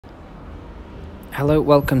Hello,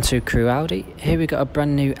 welcome to Crewe Audi. Here we got a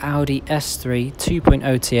brand new Audi S3 2.0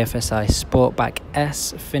 TFSI Sportback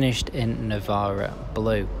S finished in Navarra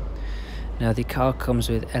blue. Now the car comes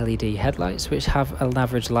with LED headlights which have an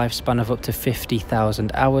average lifespan of up to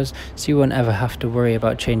 50,000 hours, so you won't ever have to worry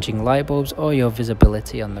about changing light bulbs or your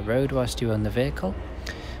visibility on the road whilst you own the vehicle.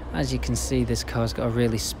 As you can see, this car's got a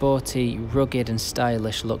really sporty, rugged and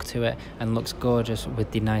stylish look to it and looks gorgeous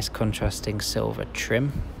with the nice contrasting silver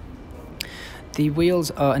trim. The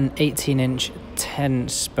wheels are an 18-inch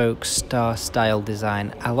 10-spoke star style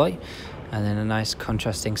design alloy, and then a nice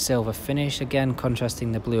contrasting silver finish, again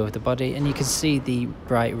contrasting the blue of the body, and you can see the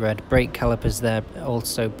bright red brake calipers there,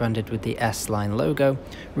 also branded with the S-Line logo,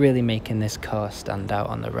 really making this car stand out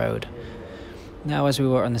on the road. Now as we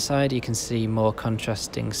were on the side, you can see more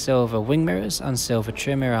contrasting silver wing mirrors and silver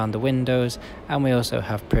trim around the windows, and we also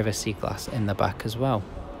have privacy glass in the back as well.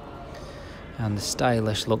 And the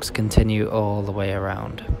stylish looks continue all the way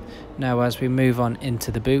around. Now as we move on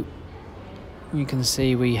into the boot, you can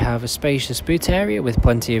see we have a spacious boot area with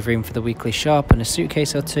plenty of room for the weekly shop and a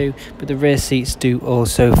suitcase or two, but the rear seats do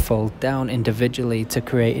also fold down individually to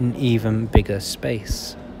create an even bigger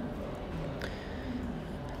space.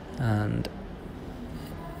 And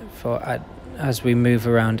as we move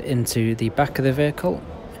around into the back of the vehicle,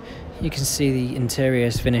 you can see the interior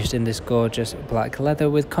is finished in this gorgeous black leather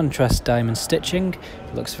with contrast diamond stitching.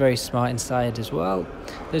 It looks very smart inside as well.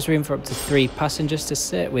 There's room for up to 3 passengers to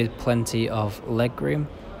sit with plenty of leg room.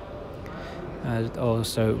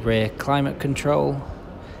 Also rear climate control,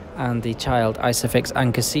 and the child Isofix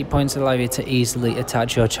anchor seat points allow you to easily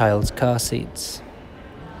attach your child's car seats.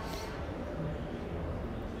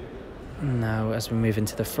 Now as we move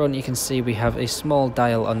into the front, you can see we have a small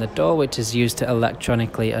dial on the door which is used to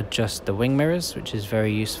electronically adjust the wing mirrors, which is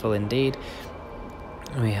very useful indeed.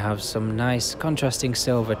 We have some nice contrasting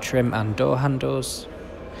silver trim and door handles,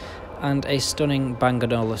 and a stunning Bang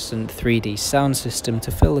 & Olufsen 3D sound system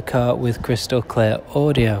to fill the car with crystal clear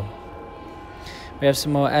audio. We have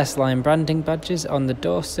some more S-Line branding badges on the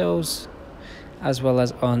door sills, as well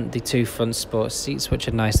as on the 2 front sports seats which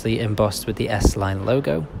are nicely embossed with the S-Line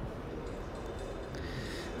logo.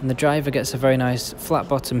 And the driver gets a very nice flat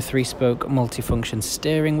bottom 3-spoke multifunction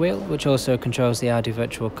steering wheel, which also controls the Audi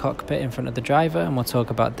virtual cockpit in front of the driver, and we'll talk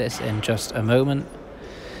about this in just a moment.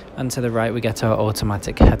 And to the right we get our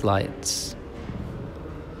automatic headlights.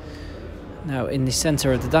 Now in the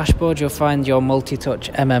centre of the dashboard you'll find your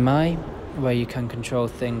multi-touch MMI, where you can control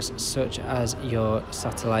things such as your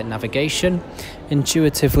satellite navigation.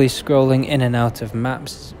 Intuitively scrolling in and out of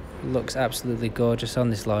maps looks absolutely gorgeous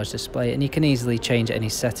on this large display, and you can easily change any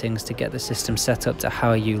settings to get the system set up to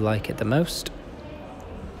how you like it the most.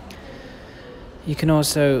 You can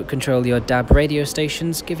also control your DAB radio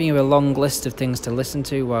stations, giving you a long list of things to listen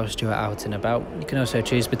to whilst you are out and about. You can also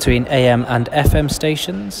choose between AM and FM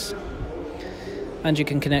stations, and you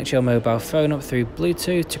can connect your mobile phone up through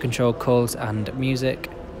Bluetooth to control calls and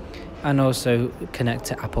music, and also connect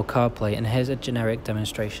to Apple CarPlay, and here's a generic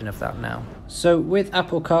demonstration of that now. So with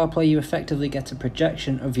Apple CarPlay you effectively get a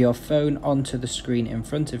projection of your phone onto the screen in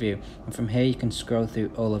front of you, and from here you can scroll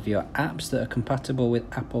through all of your apps that are compatible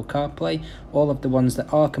with Apple CarPlay. All of the ones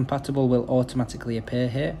that are compatible will automatically appear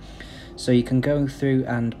here, so you can go through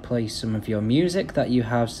and play some of your music that you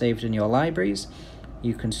have saved in your libraries.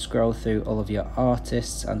 You can scroll through all of your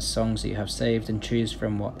artists and songs that you have saved and choose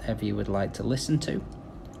from whatever you would like to listen to.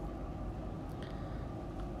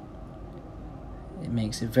 It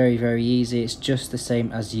makes it very easy. It's just the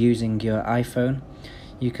same as using your iPhone.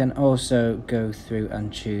 You can also go through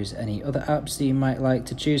and choose any other apps that you might like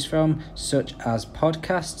to choose from, such as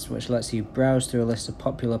podcasts, which lets you browse through a list of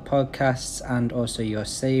popular podcasts, and also your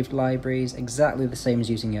saved libraries, exactly the same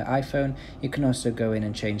as using your iPhone. You can also go in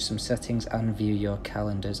and change some settings and view your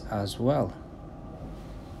calendars as well.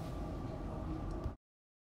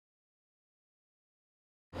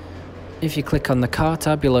 If you click on the Car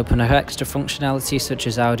tab, you'll open up extra functionality such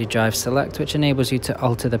as Audi Drive Select, which enables you to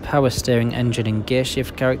alter the power steering, engine and gear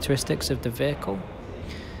shift characteristics of the vehicle.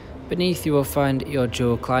 Beneath you will find your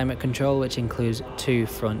dual climate control, which includes 2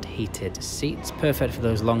 front heated seats, perfect for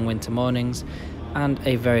those long winter mornings, and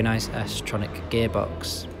a very nice S-tronic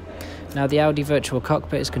gearbox. Now the Audi virtual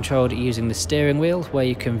cockpit is controlled using the steering wheel, where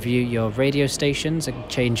you can view your radio stations and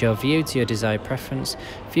change your view to your desired preference,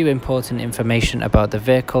 view important information about the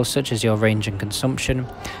vehicle such as your range and consumption,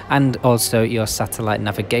 and also your satellite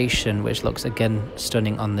navigation, which looks again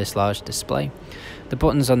stunning on this large display. The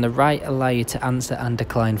buttons on the right allow you to answer and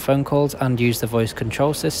decline phone calls and use the voice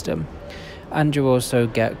control system, and you also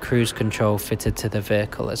get cruise control fitted to the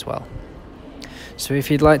vehicle as well. So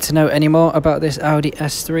if you'd like to know any more about this Audi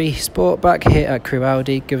S3 Sportback here at Crewe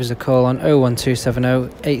Audi, give us a call on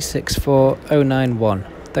 01270 864 091.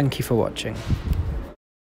 Thank you for watching.